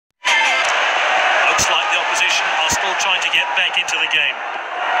trying to get back into the game.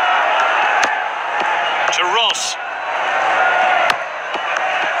 To Ross.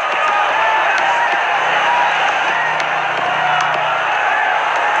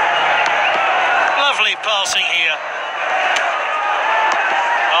 Lovely passing here.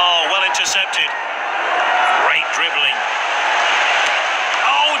 Oh, well intercepted. Great dribbling.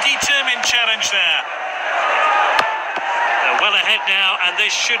 Oh, determined challenge there. They're well ahead now, and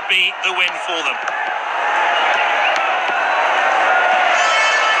this should be the win for them.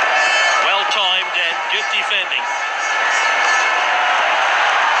 Well timed and good defending.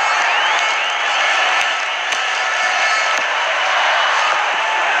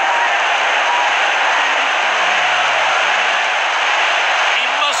 He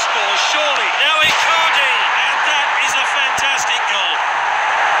must score, surely. Now Icardi, and that is a fantastic goal.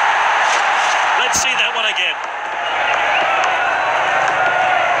 Let's see that one again.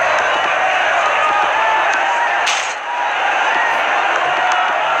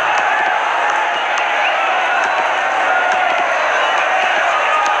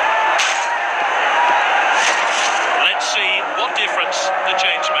 The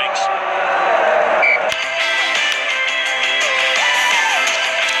change makes.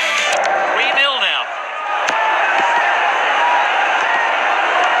 3-0 now.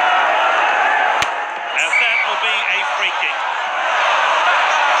 And that will be a free kick.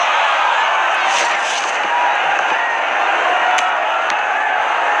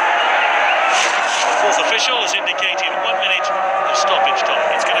 The fourth official has indicated 1 minute of stoppage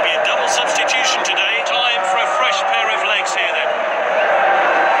time. It's going to be a double substitution today. Time for a fresh pair of legs here then.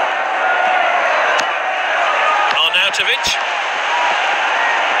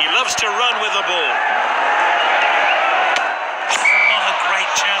 He loves to run with the ball. Not a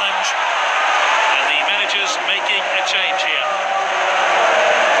great challenge. And the manager's making a change here.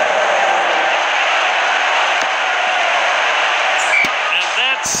 And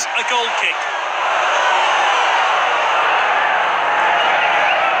that's a goal kick.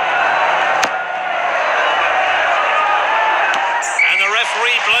 And the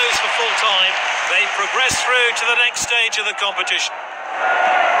referee blows for full time. They progress through to the next stage of the competition.